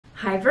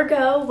Hi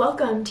Virgo,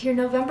 welcome to your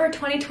November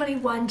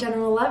 2021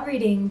 general love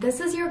reading. This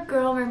is your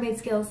girl Mermaid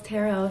Scales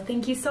Tarot.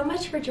 Thank you so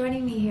much for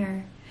joining me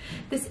here.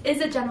 This is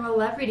a general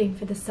love reading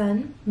for the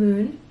Sun,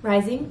 Moon,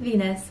 Rising,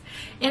 Venus,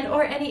 and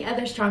or any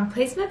other strong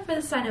placement for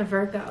the sign of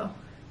Virgo.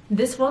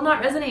 This will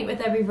not resonate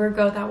with every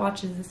Virgo that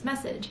watches this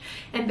message,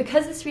 and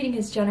because this reading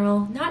is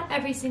general, not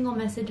every single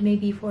message may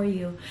be for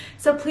you.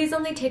 So please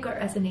only take what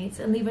resonates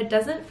and leave what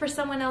doesn't for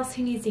someone else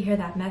who needs to hear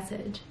that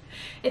message.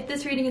 If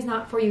this reading is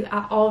not for you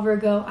at all,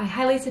 Virgo, I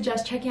highly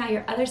suggest checking out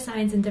your other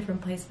signs in different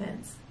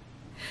placements.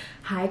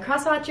 Hi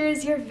cross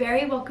watchers, you're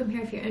very welcome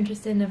here if you're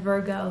interested in a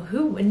Virgo.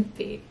 Who wouldn't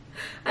be?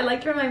 I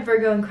like to remind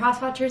Virgo and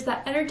cross watchers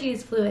that energy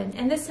is fluid,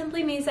 and this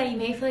simply means that you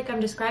may feel like I'm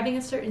describing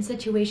a certain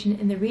situation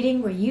in the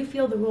reading where you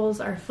feel the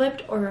roles are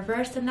flipped or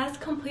reversed, and that's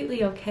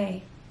completely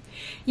okay.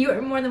 You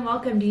are more than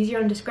welcome to use your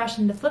own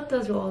discretion to flip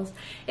those roles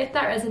if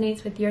that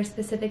resonates with your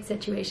specific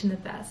situation the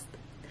best.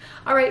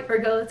 Alright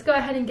Virgo, let's go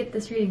ahead and get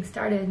this reading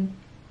started.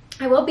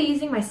 I will be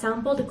using my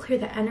sound bowl to clear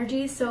the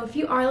energy, so if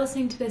you are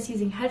listening to this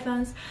using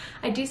headphones,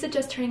 I do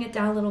suggest turning it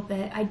down a little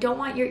bit. I don't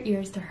want your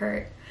ears to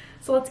hurt.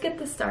 So let's get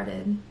this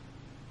started.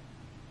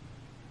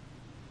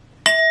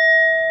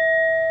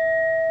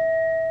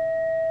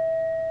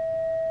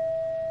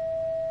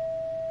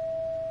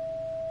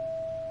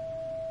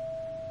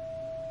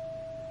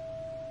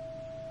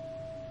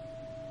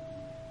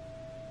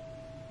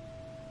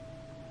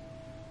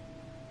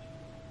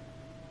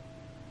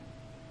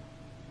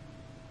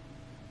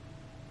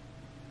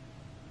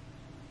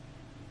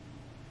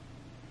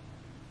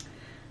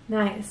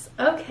 Nice.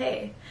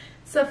 Okay.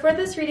 So for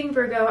this reading,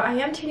 Virgo, I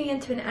am tuning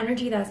into an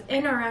energy that's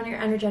in or around your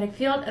energetic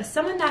field of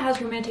someone that has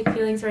romantic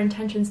feelings or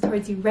intentions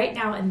towards you right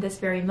now in this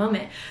very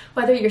moment.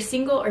 Whether you're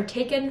single or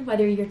taken,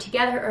 whether you're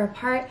together or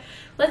apart,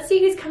 let's see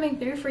who's coming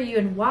through for you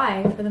and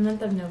why for the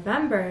month of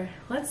November.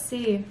 Let's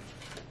see.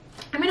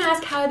 I'm going to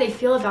ask how they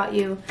feel about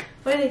you.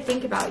 What do they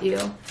think about you?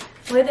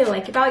 What do they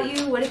like about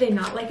you? What do they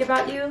not like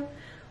about you?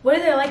 What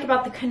do they like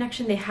about the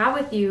connection they have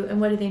with you, and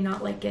what do they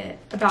not like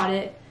about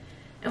it?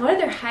 And what are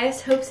their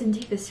highest hopes and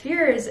deepest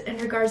fears in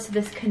regards to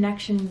this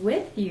connection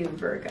with you,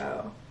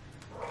 Virgo?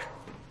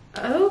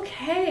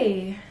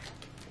 Okay.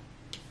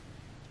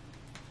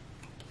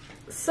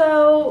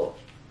 So,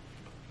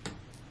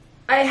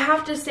 I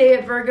have to say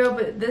it, Virgo,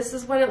 but this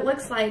is what it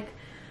looks like.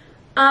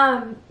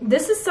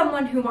 This is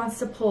someone who wants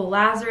to pull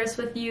Lazarus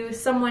with you,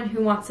 someone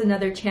who wants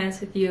another chance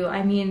with you.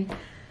 I mean,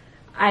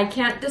 I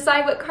can't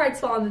decide what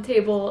cards fall on the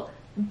table,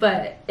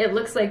 but it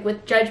looks like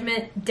with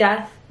Judgment,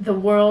 Death, the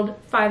World,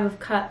 Five of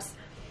Cups.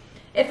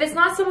 If it's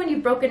not someone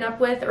you've broken up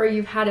with or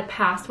you've had a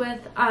past with,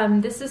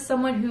 this is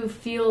someone who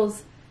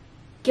feels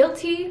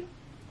guilty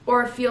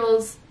or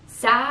feels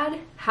sad,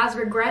 has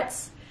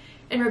regrets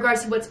in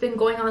regards to what's been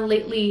going on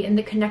lately in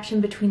the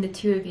connection between the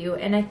two of you.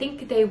 And I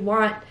think they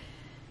want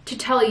to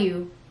tell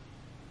you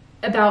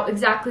about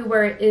exactly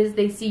where it is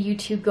they see you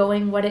two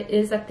going, what it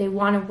is that they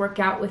want to work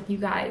out with you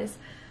guys.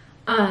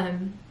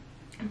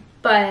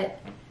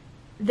 But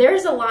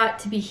there's a lot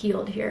to be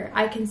healed here.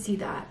 I can see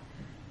that.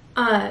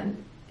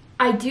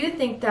 I do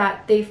think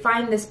that they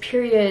find this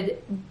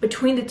period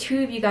between the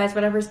two of you guys,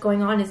 whatever's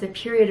going on, is a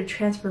period of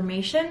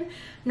transformation,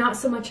 not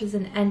so much as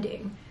an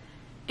ending.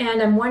 And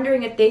I'm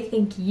wondering if they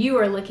think you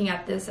are looking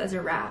at this as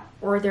a wrap,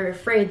 or they're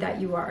afraid that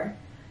you are,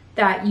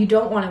 that you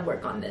don't want to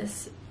work on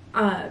this,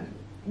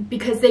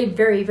 because they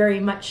very, very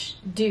much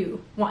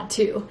do want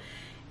to.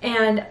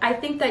 And I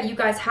think that you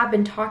guys have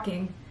been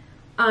talking,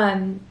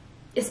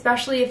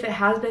 especially if it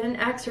has been an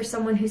ex or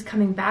someone who's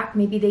coming back.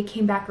 Maybe they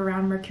came back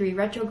around Mercury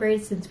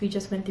retrograde, since we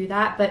just went through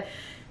that, but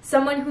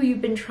someone who you've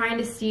been trying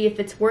to see if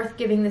it's worth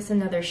giving this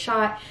another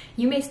shot.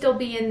 You may still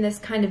be in this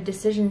kind of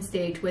decision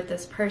stage with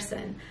this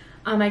person.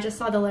 I just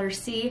saw the letter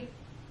C.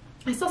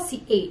 I saw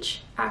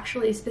CH,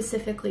 actually,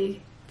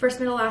 specifically. First,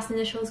 middle, last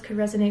initials could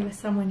resonate with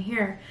someone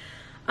here.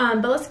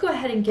 But let's go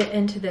ahead and get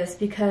into this,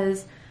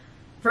 because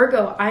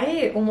Virgo,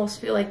 I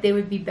almost feel like they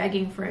would be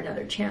begging for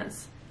another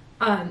chance.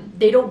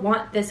 They don't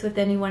want this with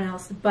anyone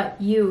else but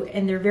you,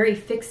 and they're very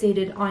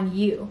fixated on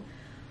you.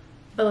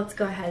 But let's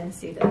go ahead and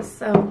see this.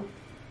 So,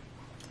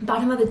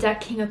 bottom of the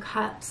deck, King of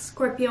Cups,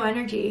 Scorpio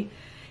energy.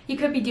 You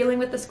could be dealing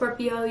with the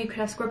Scorpio, you could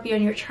have Scorpio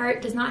in your chart.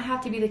 It does not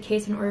have to be the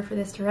case in order for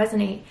this to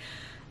resonate.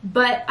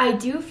 But I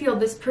do feel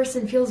this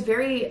person feels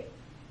very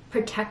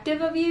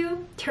protective of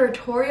you,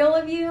 territorial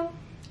of you,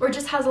 or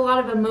just has a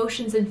lot of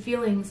emotions and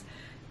feelings,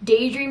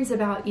 daydreams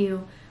about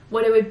you,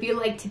 what it would be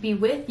like to be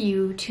with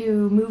you,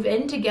 to move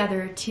in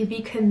together, to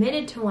be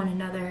committed to one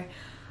another.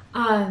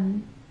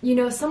 You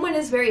know, someone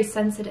is very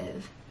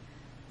sensitive,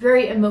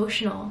 very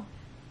emotional.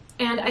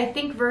 And I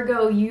think,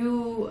 Virgo,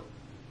 you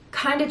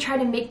kind of try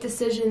to make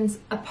decisions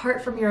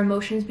apart from your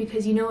emotions,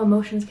 because you know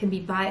emotions can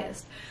be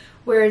biased.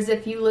 Whereas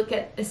if you look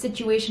at a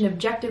situation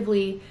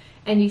objectively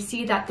and you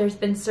see that there's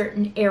been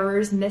certain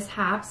errors,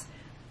 mishaps,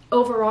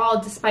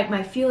 overall, despite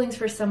my feelings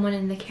for someone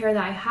and the care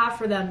that I have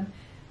for them,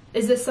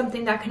 is this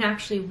something that can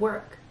actually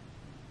work?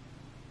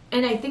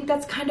 And I think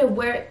that's kind of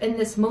where, in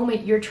this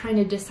moment, you're trying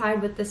to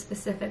decide with this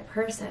specific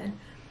person.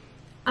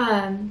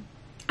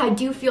 I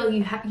do feel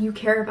you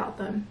care about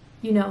them.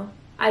 You know,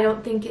 I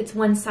don't think it's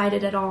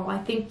one-sided at all. I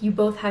think you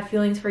both have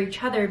feelings for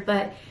each other,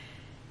 but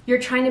you're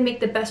trying to make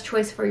the best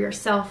choice for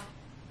yourself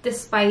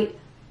despite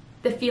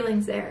the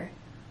feelings there.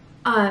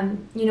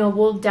 You know,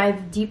 we'll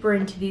dive deeper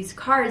into these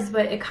cards,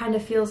 but it kind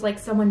of feels like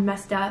someone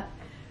messed up.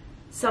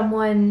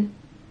 Someone,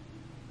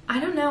 I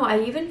don't know,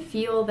 I even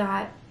feel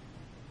that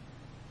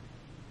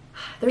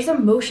there's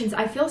emotions.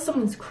 I feel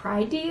someone's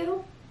cried to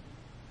you,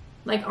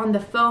 like on the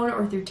phone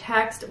or through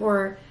text,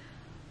 or,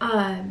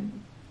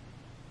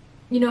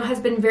 you know, has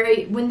been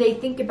very, when they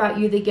think about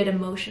you, they get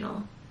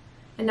emotional.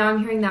 And now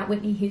I'm hearing that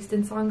Whitney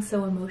Houston song,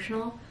 So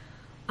Emotional.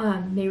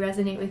 May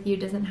resonate with you,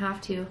 doesn't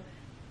have to.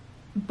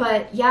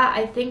 But yeah,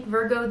 I think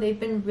Virgo, they've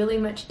been really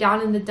much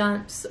down in the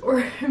dumps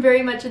or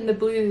very much in the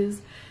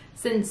blues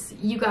since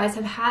you guys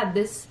have had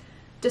this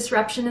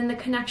disruption in the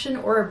connection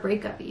or a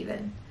breakup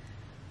even.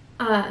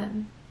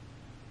 I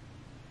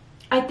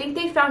think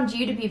they found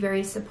you to be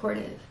very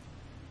supportive,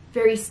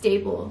 very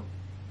stable.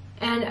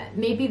 And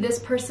maybe this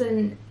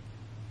person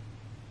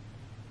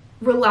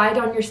relied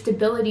on your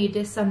stability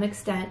to some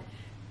extent.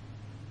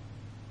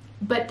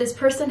 But this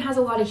person has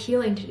a lot of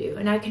healing to do,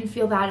 and I can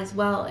feel that as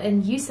well.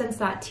 And you sense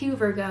that too,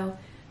 Virgo.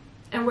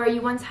 And where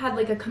you once had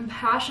like a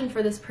compassion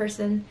for this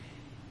person,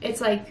 it's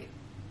like,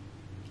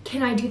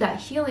 can I do that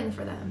healing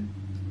for them?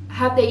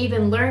 Have they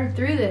even learned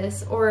through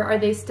this, or are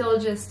they still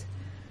just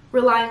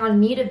relying on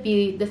me to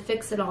be the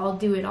fix-it-all,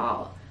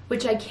 do-it-all,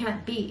 which I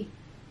can't be?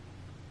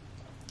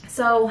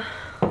 So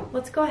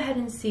let's go ahead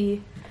and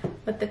see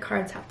what the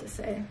cards have to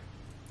say.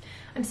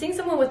 I'm seeing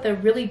someone with a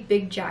really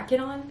big jacket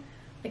on,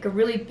 like a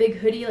really big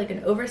hoodie, like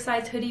an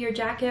oversized hoodie or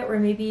jacket, or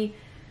maybe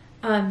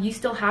you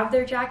still have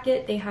their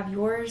jacket, they have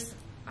yours,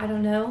 I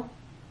don't know.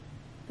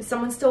 But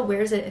someone still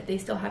wears it if they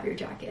still have your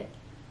jacket.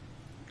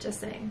 Just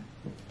saying.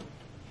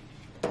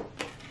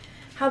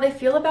 How they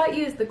feel about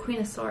you is the Queen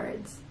of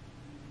Swords.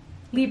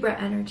 Libra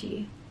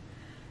energy.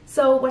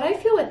 So what I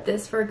feel with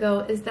this,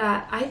 Virgo, is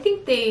that I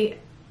think they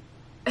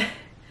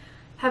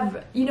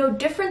have, you know,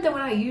 different than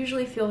what I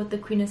usually feel with the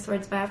Queen of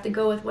Swords, but I have to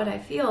go with what I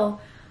feel.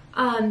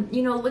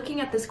 You know, looking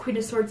at this Queen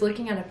of Swords,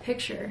 looking at a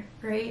picture,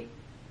 right?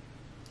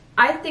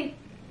 I think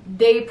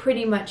they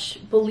pretty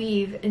much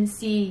believe and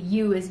see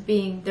you as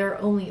being their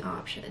only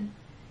option.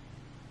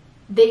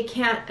 They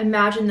can't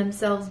imagine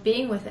themselves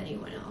being with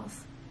anyone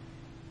else.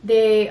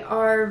 They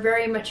are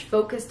very much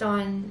focused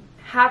on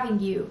having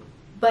you,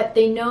 but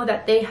they know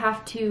that they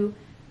have to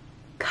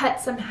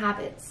cut some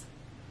habits.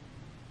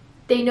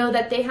 They know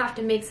that they have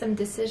to make some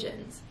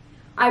decisions.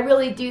 I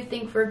really do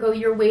think, Virgo,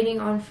 you're waiting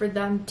on for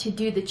them to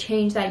do the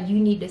change that you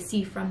need to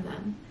see from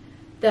them.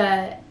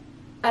 The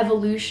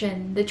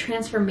evolution, the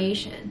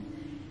transformation.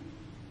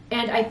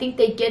 And I think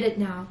they get it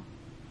now.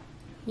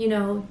 You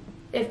know,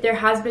 if there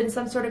has been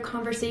some sort of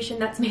conversation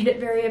that's made it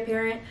very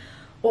apparent,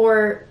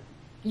 or,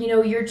 you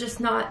know, you're just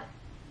not...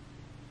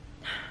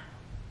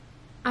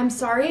 I'm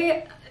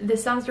sorry,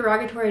 this sounds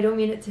derogatory, I don't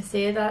mean it to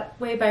say it that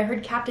way, but I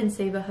heard Captain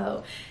save a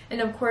hoe. And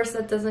of course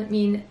that doesn't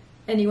mean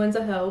anyone's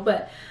a hoe,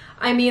 but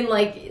I mean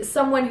like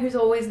someone who's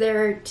always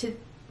there to...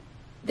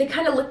 They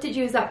kind of looked at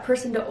you as that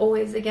person to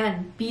always,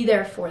 again, be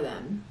there for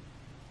them.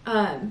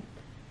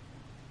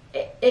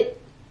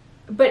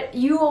 But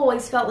you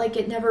always felt like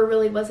it never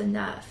really was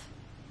enough.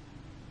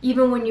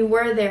 Even when you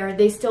were there,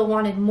 they still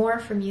wanted more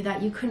from you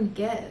that you couldn't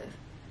give.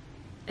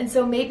 And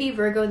so maybe,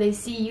 Virgo, they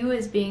see you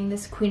as being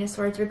this Queen of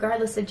Swords,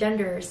 regardless of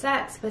gender or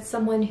sex, but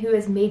someone who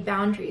has made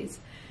boundaries,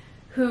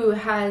 who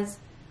has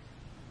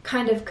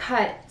kind of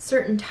cut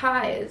certain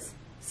ties,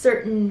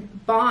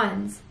 certain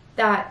bonds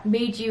that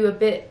made you a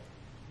bit,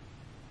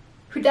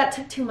 that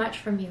took too much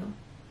from you.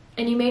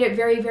 And you made it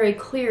very, very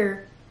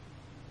clear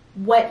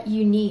what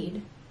you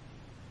need,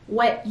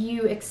 what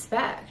you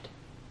expect.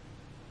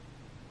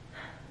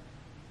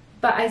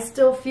 But I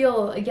still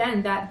feel,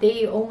 again, that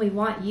they only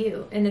want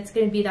you, and it's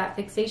going to be that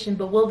fixation,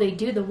 but will they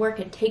do the work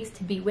it takes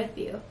to be with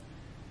you?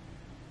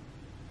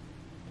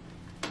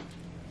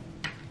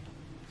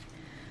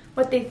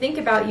 What they think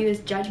about you is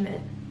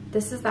judgment.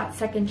 This is that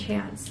second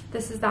chance.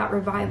 This is that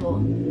revival.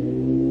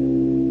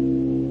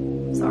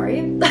 Sorry.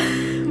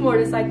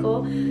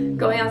 Motorcycle.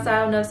 Going outside,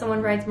 I don't know if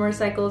someone rides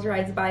motorcycles,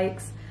 rides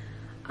bikes.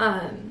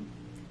 But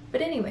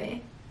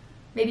anyway,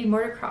 maybe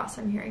motocross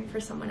I'm hearing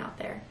for someone out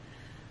there.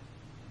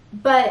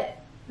 But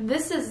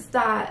this is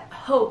that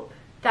hope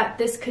that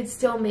this could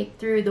still make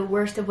through the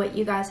worst of what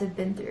you guys have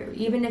been through.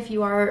 Even if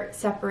you are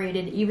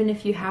separated, even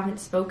if you haven't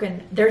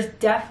spoken, there's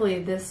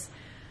definitely this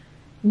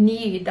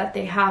need that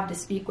they have to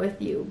speak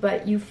with you.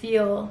 But you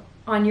feel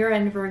on your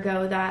end,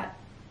 Virgo, that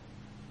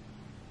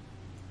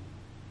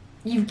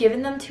you've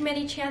given them too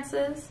many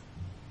chances.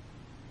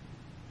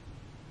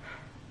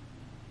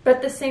 But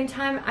at the same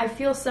time, I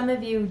feel some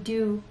of you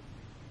do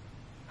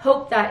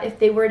hope that if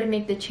they were to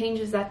make the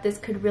changes that this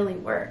could really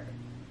work.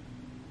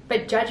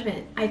 But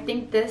judgment, I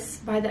think this,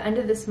 by the end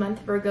of this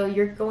month, Virgo,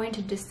 you're going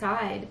to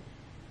decide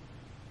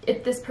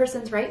if this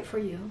person's right for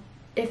you,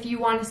 if you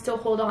want to still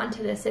hold on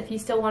to this, if you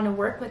still want to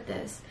work with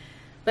this.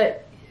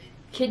 But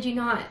kid you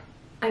not,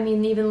 I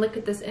mean, even look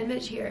at this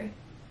image here.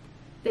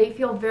 They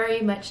feel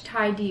very much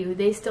tied to you.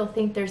 They still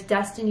think there's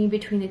destiny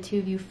between the two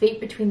of you, fate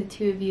between the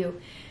two of you.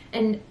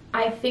 And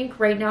I think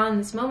right now in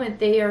this moment,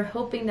 they are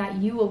hoping that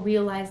you will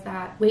realize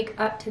that, wake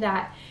up to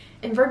that.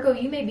 And Virgo,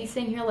 you may be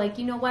saying here like,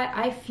 you know what,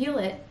 I feel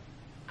it.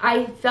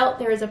 I felt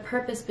there is a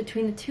purpose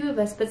between the two of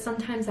us, but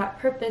sometimes that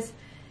purpose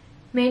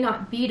may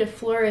not be to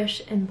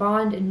flourish and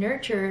bond and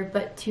nurture,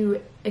 but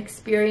to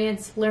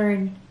experience,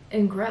 learn,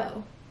 and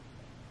grow.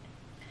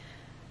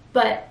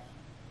 But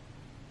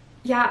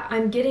yeah,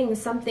 I'm getting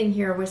something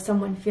here with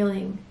someone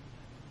feeling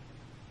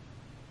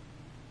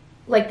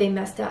like they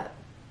messed up.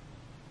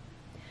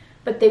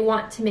 But they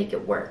want to make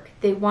it work.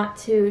 They want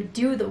to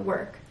do the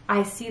work.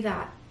 I see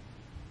that.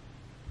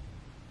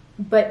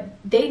 But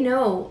they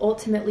know,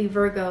 ultimately,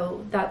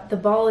 Virgo, that the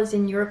ball is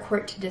in your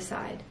court to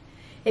decide.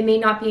 It may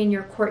not be in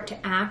your court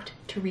to act,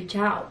 to reach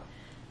out,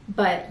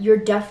 but you're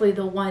definitely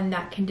the one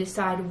that can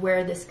decide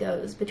where this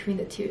goes between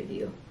the two of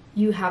you.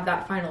 You have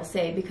that final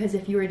say, because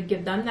if you were to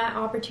give them that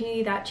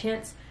opportunity, that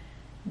chance,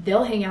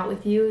 they'll hang out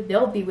with you,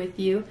 they'll be with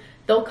you,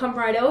 they'll come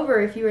right over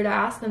if you were to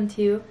ask them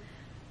to.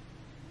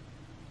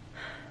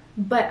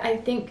 But I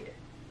think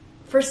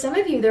for some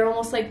of you, they're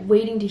almost like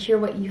waiting to hear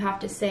what you have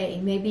to say.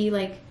 Maybe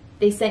like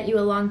they sent you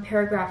a long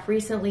paragraph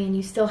recently and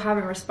you still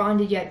haven't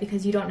responded yet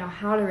because you don't know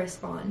how to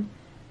respond,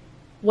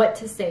 what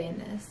to say in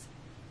this.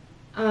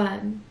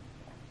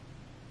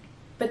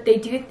 But they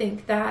do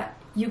think that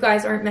you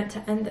guys aren't meant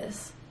to end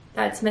this,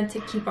 that it's meant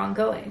to keep on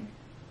going.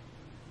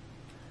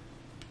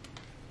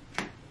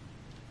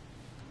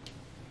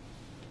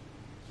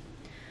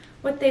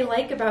 What they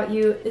like about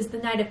you is the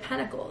Knight of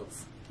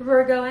Pentacles,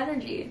 Virgo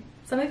energy.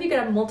 Some of you could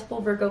have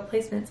multiple Virgo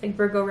placements, like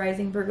Virgo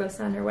rising, Virgo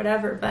sun, or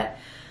whatever, but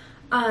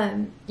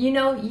you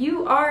know,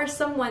 you are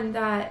someone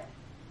that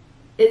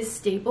is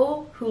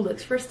stable, who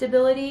looks for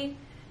stability.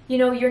 You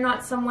know, you're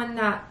not someone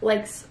that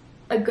likes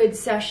a good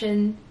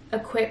session, a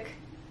quick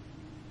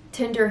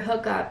Tinder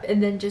hookup,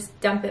 and then just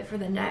dump it for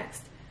the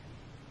next.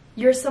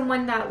 You're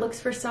someone that looks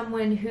for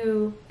someone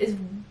who is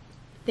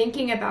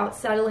thinking about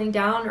settling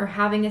down or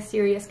having a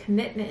serious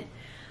commitment.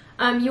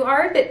 You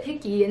are a bit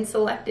picky and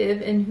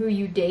selective in who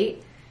you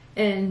date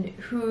and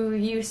who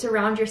you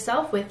surround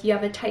yourself with. You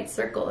have a tight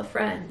circle of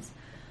friends.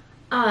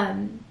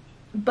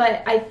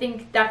 But I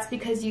think that's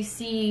because you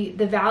see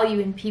the value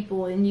in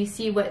people and you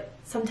see what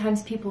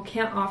sometimes people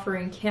can't offer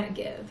and can't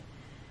give.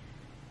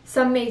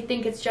 Some may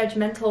think it's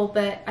judgmental,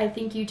 but I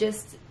think you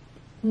just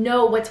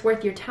know what's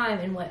worth your time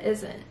and what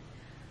isn't.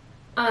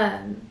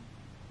 I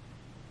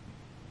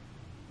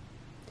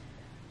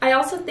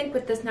also think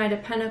with this Knight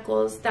of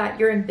Pentacles that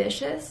you're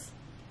ambitious,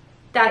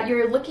 that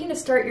you're looking to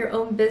start your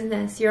own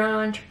business, your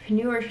own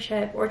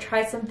entrepreneurship, or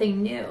try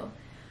something new.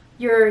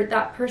 You're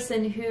that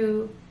person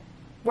who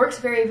works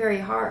very, very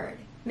hard.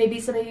 Maybe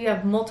some of you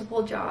have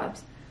multiple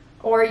jobs,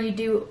 or you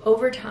do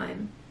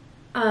overtime,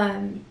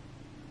 and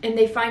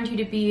they find you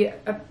to be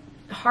a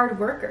hard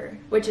worker,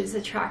 which is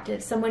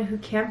attractive. Someone who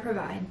can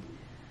provide,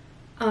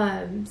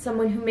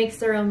 someone who makes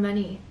their own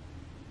money,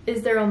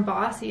 is their own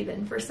boss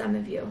even for some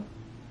of you.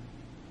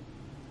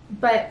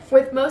 But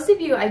with most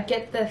of you, I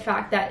get the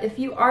fact that if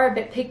you are a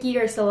bit picky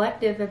or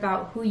selective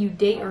about who you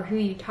date or who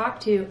you talk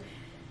to,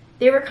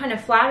 they were kind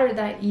of flattered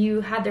that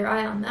you had their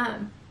eye on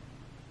them.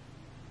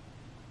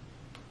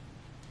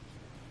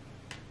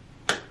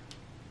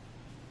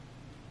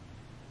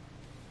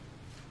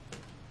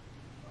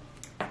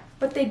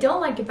 What they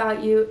don't like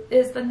about you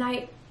is the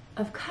Knight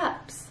of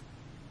Cups,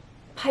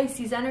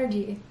 Pisces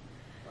energy.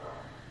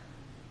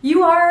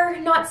 You are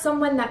not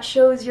someone that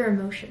shows your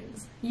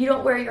emotions. You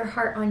don't wear your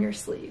heart on your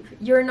sleeve.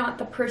 You're not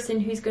the person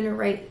who's going to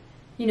write,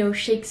 you know,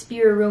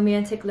 Shakespeare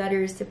romantic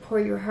letters to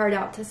pour your heart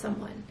out to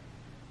someone.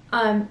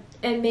 And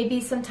maybe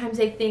sometimes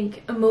they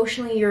think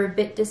emotionally you're a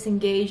bit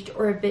disengaged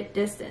or a bit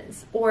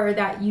distant, or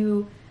that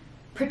you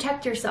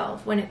protect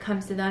yourself when it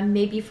comes to them,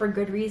 maybe for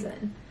good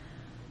reason.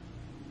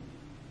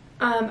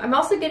 I'm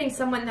also getting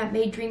someone that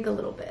may drink a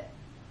little bit.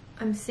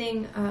 I'm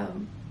seeing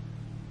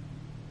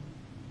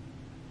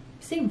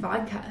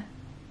vodka.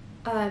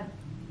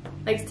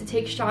 Likes to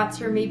take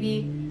shots, or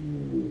maybe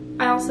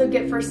I also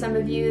get for some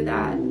of you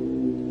that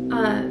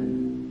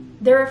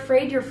they're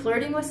afraid you're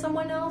flirting with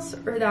someone else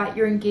or that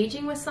you're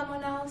engaging with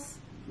someone else.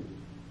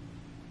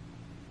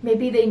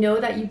 Maybe they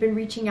know that you've been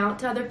reaching out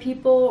to other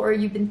people, or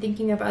you've been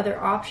thinking of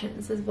other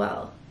options as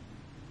well.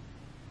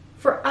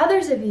 For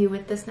others of you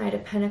with this Knight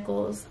of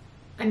Pentacles,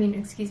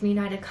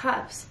 Knight of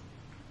Cups,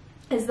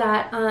 is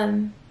that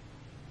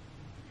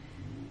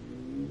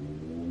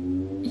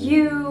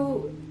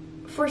you,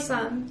 for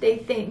some, they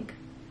think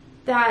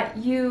that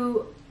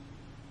you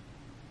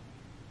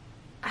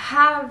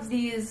have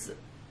these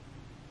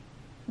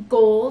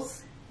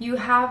goals, you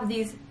have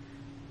these,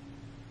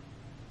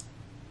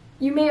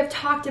 you may have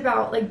talked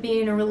about like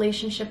being in a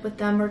relationship with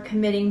them or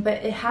committing,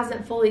 but it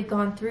hasn't fully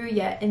gone through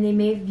yet, and they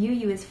may view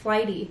you as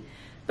flighty.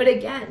 But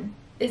again,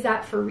 is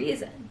that for a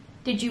reason?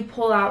 Did you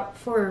pull out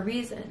for a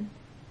reason?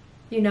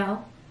 You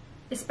know?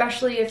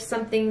 Especially if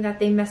something that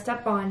they messed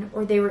up on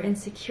or they were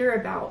insecure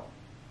about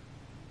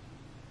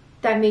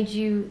that made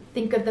you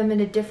think of them in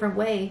a different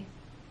way.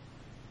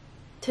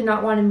 to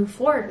not want to move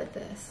forward with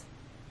this.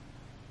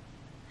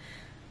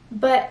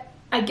 But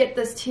I get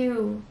this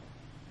too,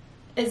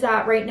 is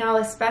that right now,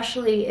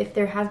 especially if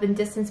there has been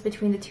distance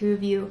between the two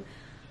of you,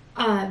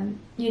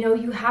 you know,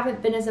 you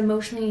haven't been as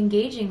emotionally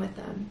engaging with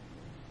them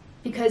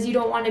because you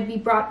don't want to be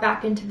brought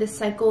back into this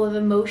cycle of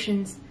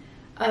emotions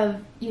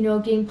of, you know,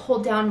 getting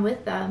pulled down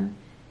with them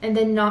and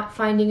then not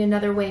finding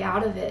another way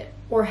out of it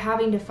or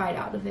having to fight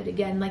out of it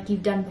again like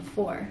you've done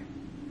before.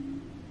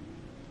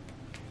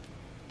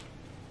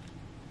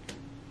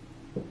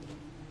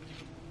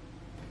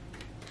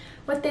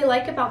 What they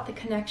like about the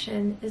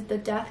connection is the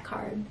Death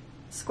card,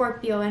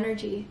 Scorpio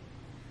energy.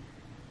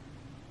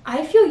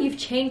 I feel you've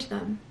changed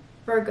them,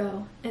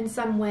 Virgo, in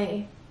some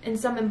way, in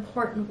some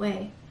important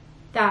way.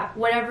 That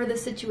whatever the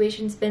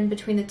situation's been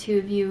between the two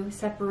of you,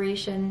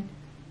 separation,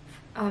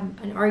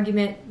 an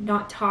argument,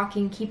 not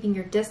talking, keeping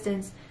your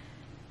distance,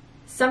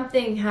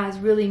 something has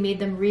really made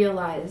them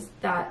realize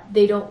that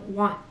they don't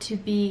want to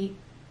be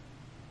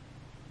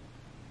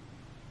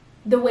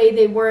the way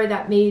they were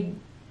that made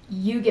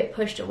you get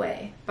pushed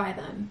away by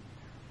them,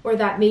 or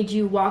that made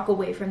you walk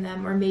away from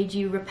them, or made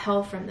you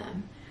repel from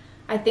them.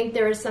 I think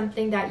there is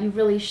something that you've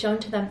really shown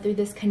to them through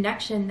this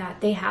connection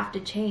that they have to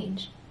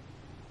change.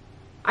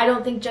 I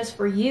don't think just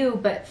for you,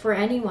 but for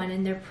anyone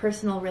in their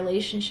personal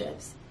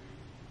relationships.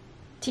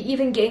 To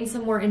even gain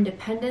some more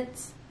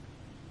independence.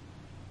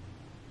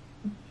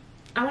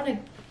 I'm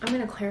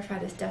gonna clarify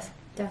this death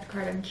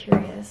card, I'm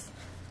curious.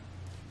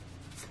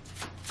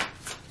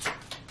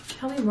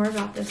 Tell me more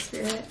about this,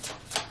 Spirit.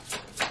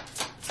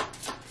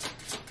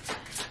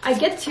 I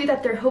get too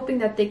that they're hoping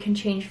that they can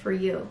change for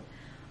you.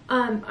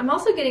 I'm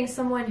also getting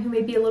someone who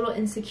may be a little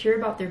insecure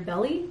about their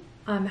belly,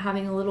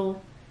 having a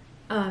little,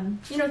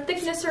 you know,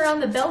 thickness around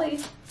the belly.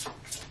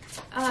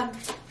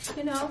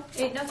 You know,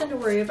 ain't nothing to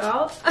worry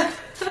about.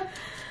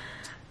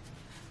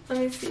 Let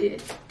me see.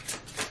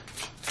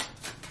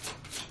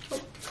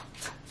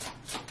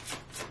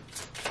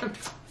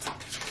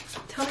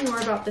 Tell me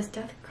more about this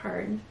Death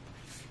card.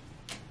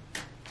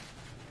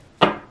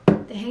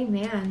 The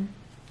Hangman.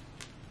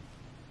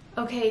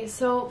 Okay,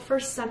 so for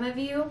some of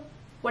you,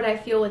 what I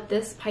feel with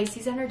this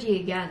Pisces energy,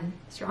 again,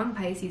 strong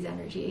Pisces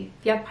energy.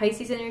 If you have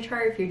Pisces in your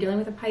chart, if you're dealing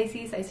with a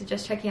Pisces, I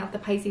suggest checking out the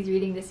Pisces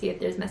reading to see if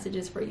there's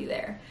messages for you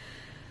there.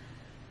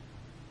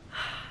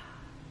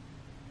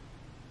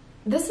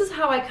 This is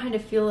how I kind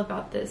of feel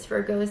about this,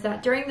 Virgo, is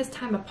that during this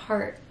time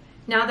apart,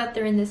 now that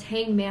they're in this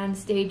hangman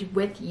stage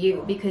with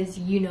you, because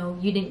you know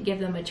you didn't give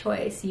them a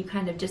choice, you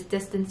kind of just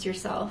distanced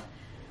yourself,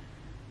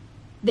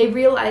 they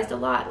realized a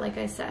lot, like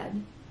I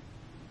said.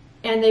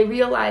 And they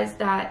realized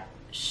that,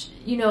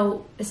 you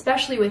know,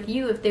 especially with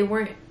you, if they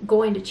weren't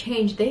going to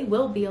change, they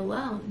will be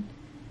alone.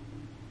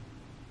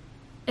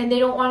 And they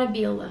don't want to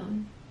be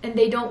alone. And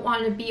they don't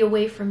want to be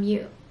away from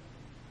you.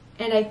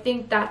 And I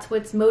think that's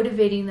what's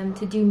motivating them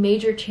to do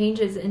major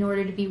changes in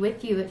order to be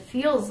with you. It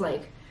feels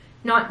like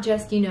not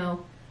just, you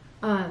know,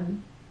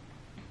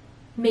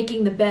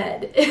 making the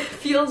bed. It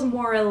feels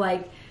more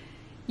like,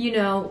 you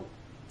know,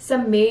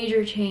 some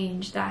major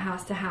change that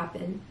has to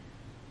happen.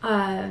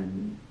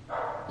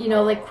 You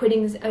know, like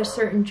quitting a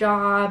certain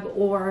job,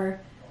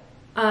 or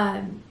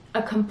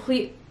a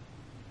complete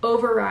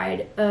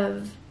override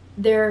of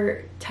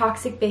their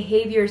toxic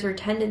behaviors or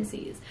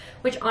tendencies,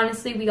 which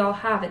honestly we all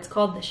have. It's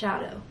called the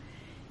shadow.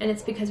 And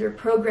it's because we're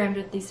programmed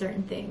with these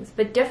certain things.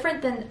 But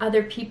different than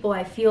other people,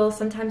 I feel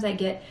sometimes I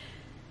get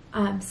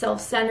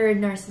self-centered,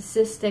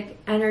 narcissistic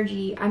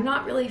energy. I'm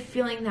not really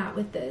feeling that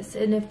with this.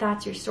 And if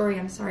that's your story,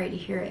 I'm sorry to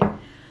hear it.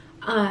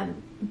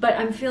 But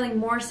I'm feeling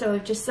more so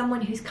of just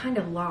someone who's kind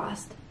of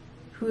lost,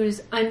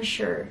 who's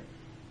unsure.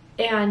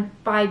 And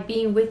by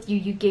being with you,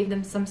 you gave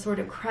them some sort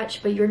of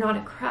crutch, but you're not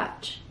a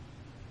crutch.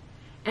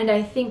 And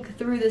I think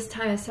through this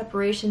time of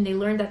separation, they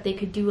learned that they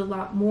could do a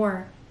lot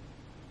more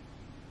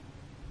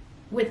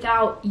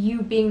without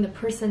you being the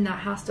person that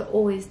has to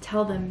always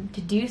tell them to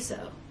do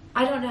so.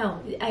 I don't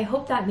know. I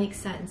hope that makes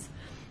sense.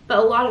 But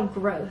a lot of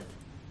growth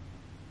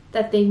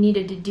that they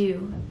needed to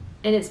do.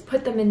 And it's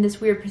put them in this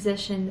weird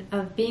position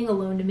of being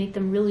alone to make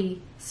them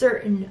really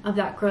certain of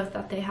that growth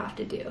that they have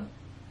to do.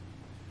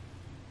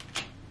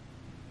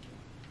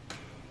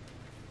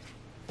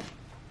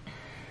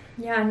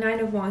 Yeah, 9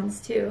 of Wands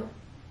too.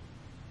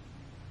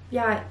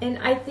 Yeah, and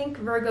I think,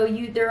 Virgo,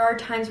 there are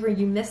times where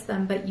you miss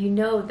them, but you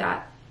know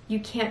that you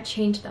can't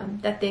change them,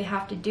 that they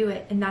have to do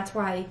it. And that's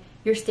why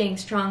you're staying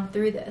strong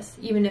through this.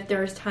 Even if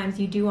there's times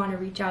you do want to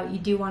reach out, you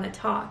do want to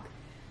talk.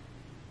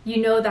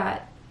 You know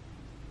that,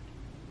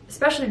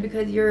 especially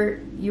because you're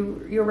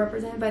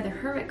represented by the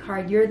Hermit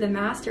card, you're the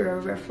master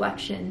of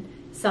reflection,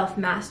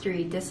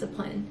 self-mastery,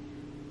 discipline.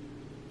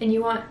 And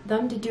you want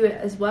them to do it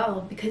as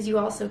well because you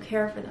also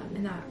care for them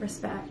in that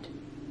respect.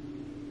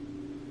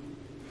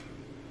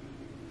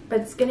 But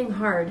it's getting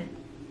hard.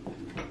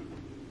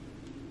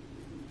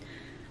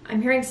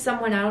 I'm hearing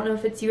someone, I don't know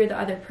if it's you or the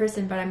other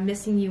person, but I'm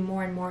missing you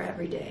more and more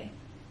every day.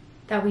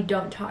 That we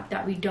don't talk,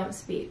 that we don't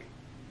speak.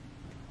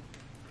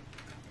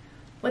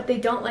 What they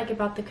don't like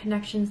about the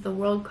connection is the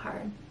World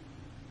card.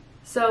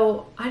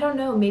 So, I don't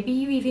know, maybe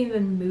you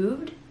even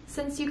moved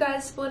since you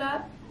guys split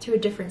up, to a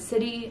different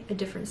city, a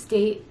different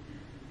state,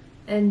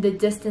 and the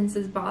distance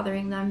is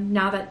bothering them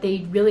now that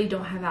they really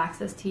don't have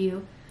access to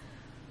you.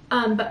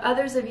 But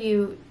others of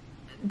you,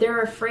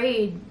 they're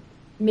afraid,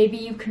 maybe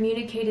you've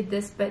communicated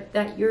this, but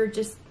that you're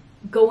just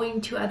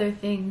going to other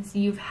things.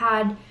 You've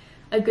had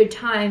a good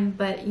time,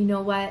 but you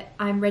know what?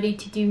 I'm ready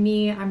to do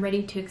me. I'm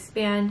ready to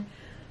expand.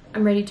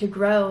 I'm ready to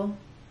grow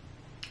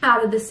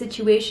out of this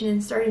situation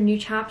and start a new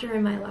chapter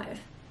in my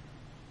life.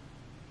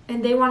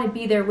 And they want to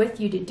be there with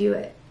you to do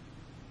it.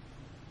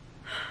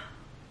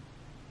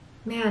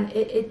 Man,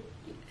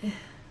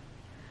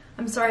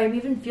 I'm sorry, I'm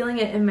even feeling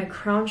it in my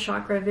crown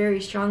chakra very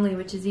strongly,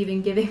 which is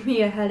even giving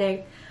me a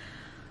headache.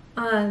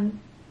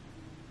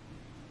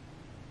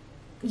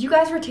 You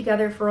guys were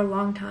together for a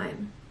long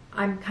time,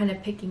 I'm kind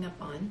of picking up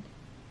on.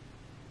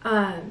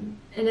 And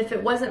if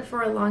it wasn't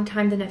for a long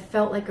time, then it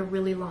felt like a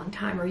really long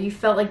time, or you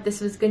felt like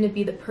this was going to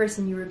be the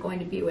person you were going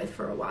to be with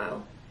for a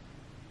while.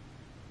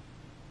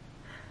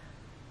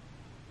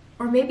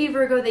 Or maybe,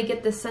 Virgo, they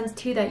get this sense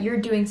too that you're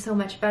doing so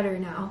much better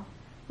now.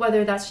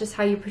 Whether that's just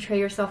how you portray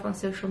yourself on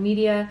social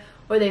media,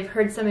 or they've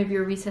heard some of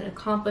your recent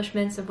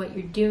accomplishments of what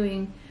you're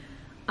doing,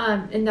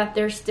 and that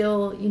they're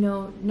still, you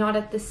know, not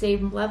at the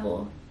same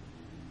level.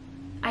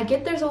 I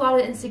get there's a lot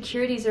of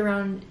insecurities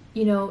around,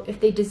 you know, if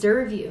they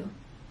deserve you.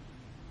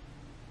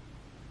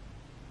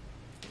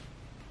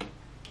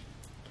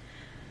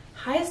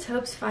 Highest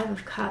hopes, 5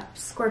 of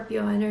Cups,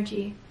 Scorpio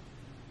energy.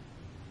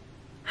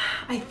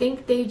 I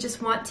think they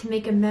just want to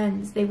make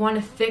amends. They want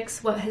to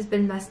fix what has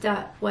been messed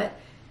up, what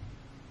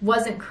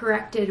wasn't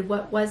corrected,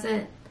 what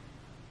wasn't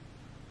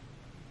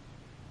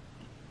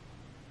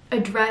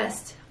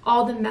addressed,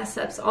 all the mess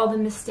ups, all the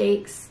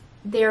mistakes.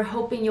 They're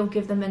hoping you'll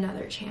give them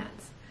another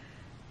chance.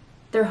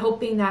 They're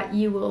hoping that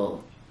you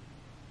will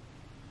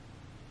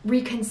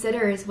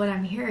reconsider, is what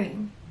I'm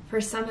hearing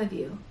for some of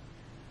you.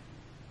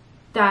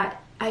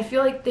 That I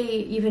feel like they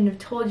even have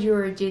told you,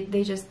 or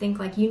they just think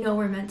like, you know,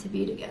 we're meant to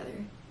be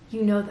together.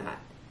 You know that.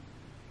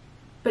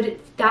 But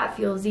that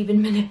feels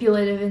even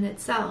manipulative in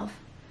itself.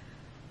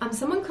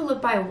 Someone could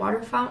look by a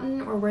water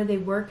fountain, or where they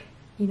work,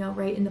 you know,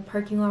 right in the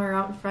parking lot or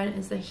out in front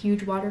is the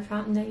huge water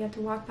fountain that you have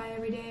to walk by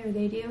every day, or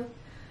they do.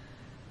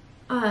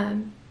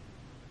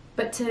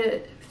 But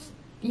to,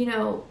 you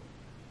know,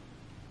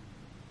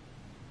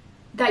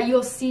 that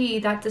you'll see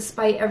that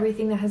despite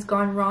everything that has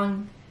gone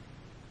wrong,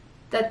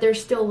 that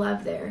there's still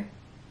love there.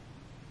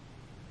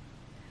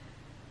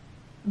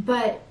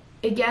 But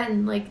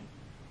again, like,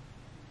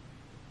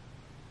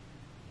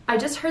 I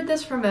just heard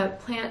this from a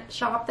plant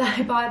shop that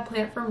I bought a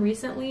plant from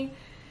recently,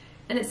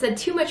 and it said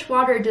too much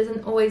water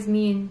doesn't always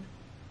mean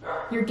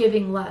you're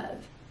giving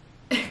love.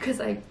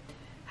 Because I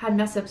had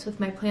mess ups with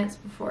my plants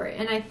before,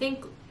 and I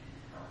think,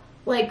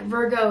 like,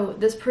 Virgo,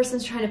 this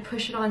person's trying to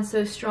push it on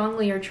so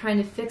strongly, or trying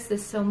to fix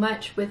this so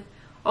much with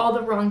all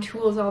the wrong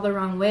tools, all the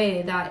wrong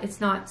way, that it's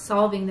not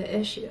solving the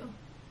issue.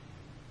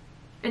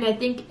 And I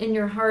think in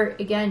your heart,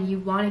 again, you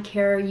want to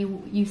care,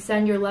 you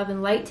send your love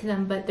and light to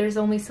them, but there's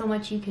only so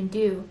much you can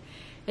do.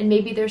 And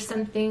maybe there's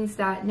some things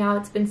that now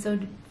it's been so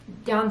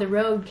down the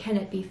road, can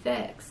it be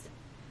fixed?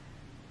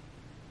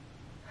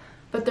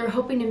 But they're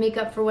hoping to make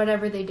up for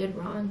whatever they did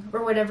wrong,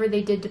 or whatever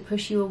they did to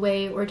push you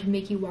away or to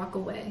make you walk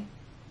away.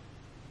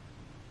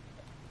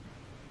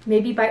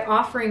 Maybe by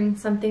offering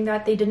something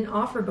that they didn't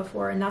offer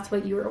before, and that's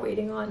what you were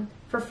waiting on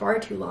for far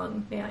too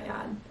long, may I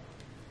add.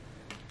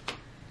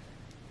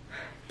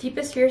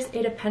 Deepest fears,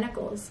 8 of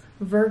Pentacles,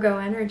 Virgo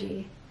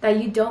energy,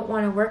 that you don't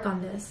want to work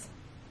on this,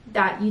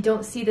 that you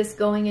don't see this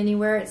going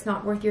anywhere, it's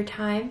not worth your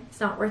time, it's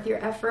not worth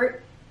your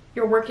effort,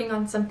 you're working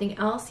on something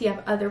else, you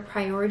have other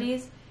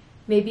priorities,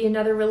 maybe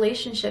another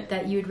relationship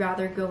that you'd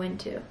rather go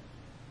into,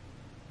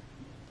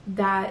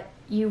 that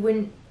you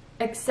wouldn't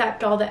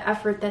accept all the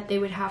effort that they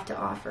would have to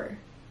offer.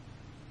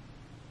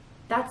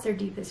 That's their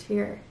deepest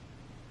fear.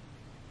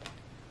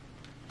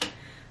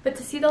 But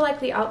to see the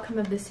likely outcome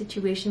of this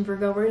situation,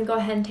 Virgo, we're going to go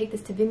ahead and take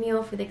this to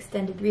Vimeo for the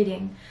extended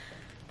reading.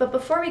 But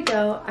before we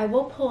go, I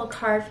will pull a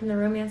card from the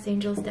Romance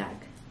Angels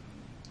deck.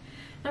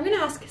 I'm going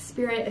to ask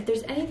Spirit if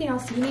there's anything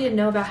else you need to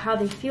know about how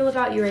they feel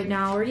about you right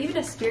now, or even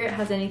if Spirit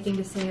has anything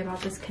to say about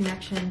this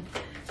connection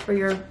for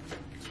your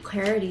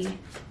clarity.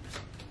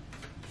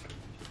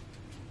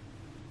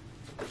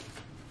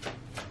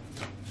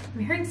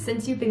 I'm hearing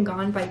Since You've Been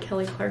Gone by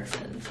Kelly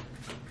Clarkson.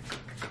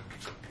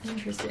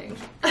 Interesting.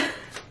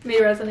 May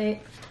resonate.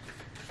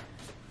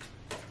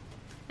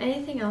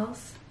 Anything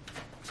else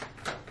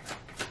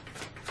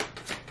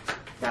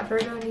that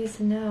Virgo needs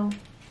to know?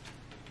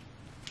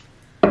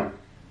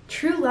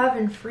 True love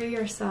and free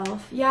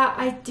yourself. Yeah,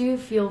 I do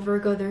feel,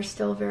 Virgo, they're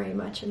still very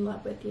much in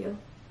love with you.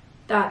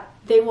 That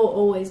they will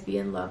always be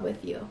in love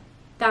with you.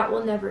 That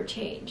will never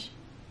change.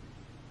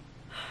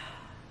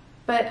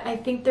 But I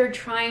think they're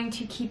trying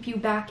to keep you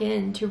back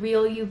in, to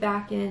reel you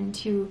back in,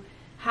 to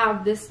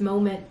have this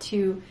moment,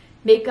 to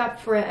make up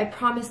for it. I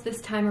promise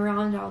this time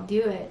around I'll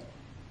do it.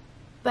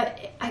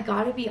 But I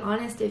gotta be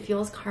honest, it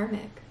feels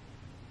karmic.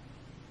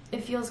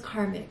 It feels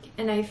karmic.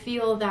 And I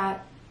feel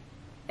that,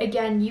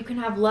 again, you can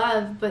have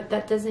love, but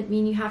that doesn't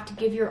mean you have to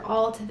give your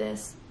all to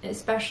this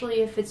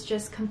especially if it's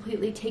just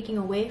completely taking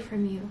away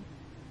from you,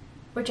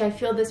 which I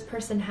feel this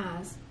person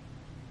has.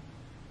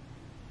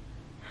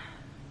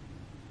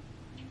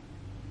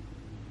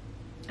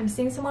 I'm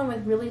seeing someone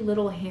with really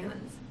little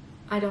hands.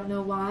 I don't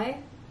know why.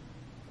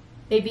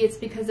 Maybe it's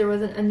because there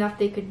wasn't enough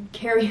they could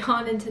carry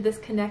on into this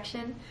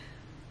connection,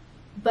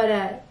 but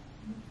it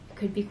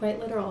could be quite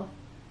literal.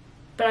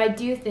 But I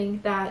do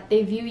think that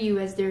they view you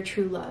as their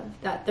true love,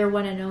 that they're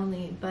one and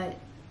only, but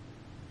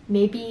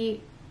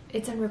maybe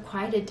it's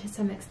unrequited to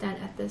some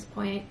extent at this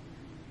point.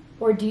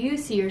 Or do you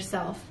see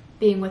yourself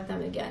being with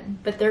them again?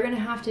 But they're going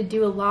to have to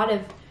do a lot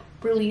of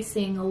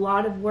releasing, a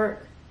lot of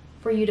work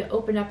for you to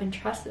open up and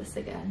trust this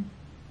again.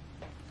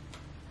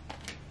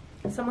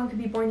 Someone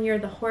could be born year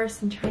of the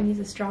horse in Chinese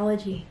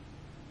astrology.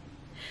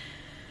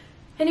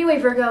 Anyway,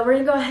 Virgo, we're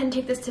going to go ahead and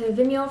take this to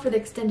Vimeo for the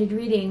extended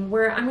reading,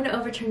 where I'm going to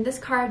overturn this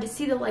card to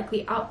see the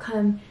likely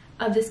outcome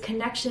of this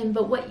connection,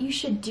 but what you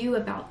should do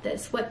about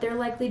this, what they're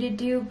likely to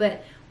do,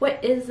 but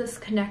what is this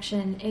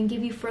connection, and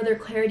give you further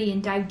clarity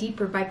and dive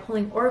deeper by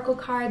pulling oracle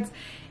cards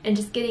and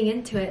just getting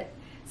into it.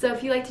 So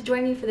if you'd like to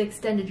join me for the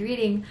extended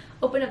reading,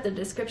 open up the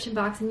description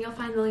box and you'll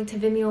find the link to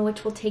Vimeo,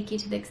 which will take you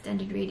to the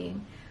extended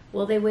reading.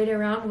 Will they wait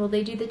around? Will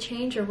they do the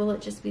change, or will it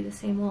just be the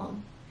same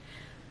old?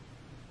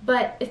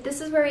 But if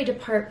this is where we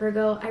depart,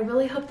 Virgo, I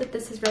really hope that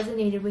this has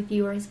resonated with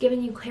you or has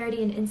given you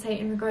clarity and insight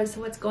in regards to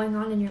what's going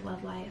on in your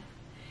love life.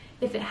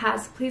 If it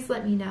has, please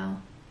let me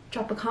know.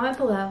 Drop a comment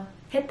below,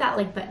 hit that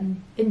like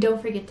button, and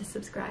don't forget to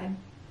subscribe.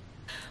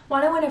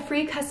 Want to win a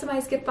free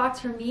customized gift box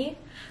from me?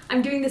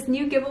 I'm doing this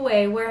new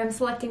giveaway where I'm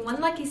selecting one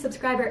lucky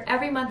subscriber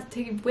every month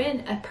to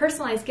win a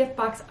personalized gift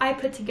box I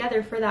put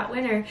together for that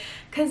winner,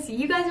 because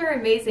you guys are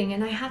amazing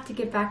and I have to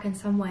give back in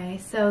some way.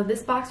 So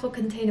this box will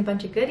contain a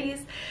bunch of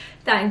goodies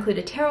that include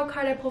a tarot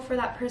card I pull for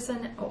that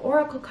person, an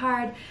oracle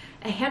card,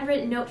 a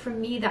handwritten note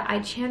from me that I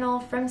channel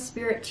from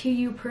spirit to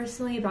you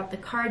personally about the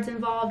cards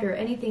involved or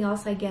anything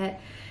else I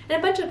get, and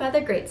a bunch of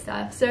other great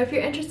stuff. So if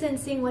you're interested in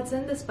seeing what's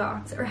in this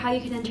box or how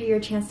you can enter your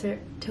chance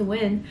to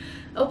win,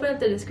 open up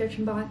the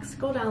description box,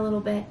 scroll down a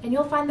little bit, and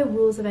you'll find the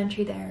rules of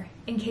entry there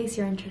in case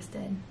you're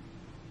interested.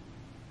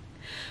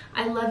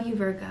 I love you,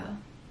 Virgo,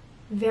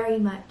 very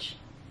much,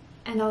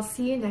 and I'll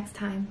see you next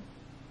time.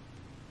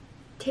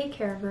 Take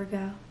care,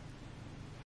 Virgo.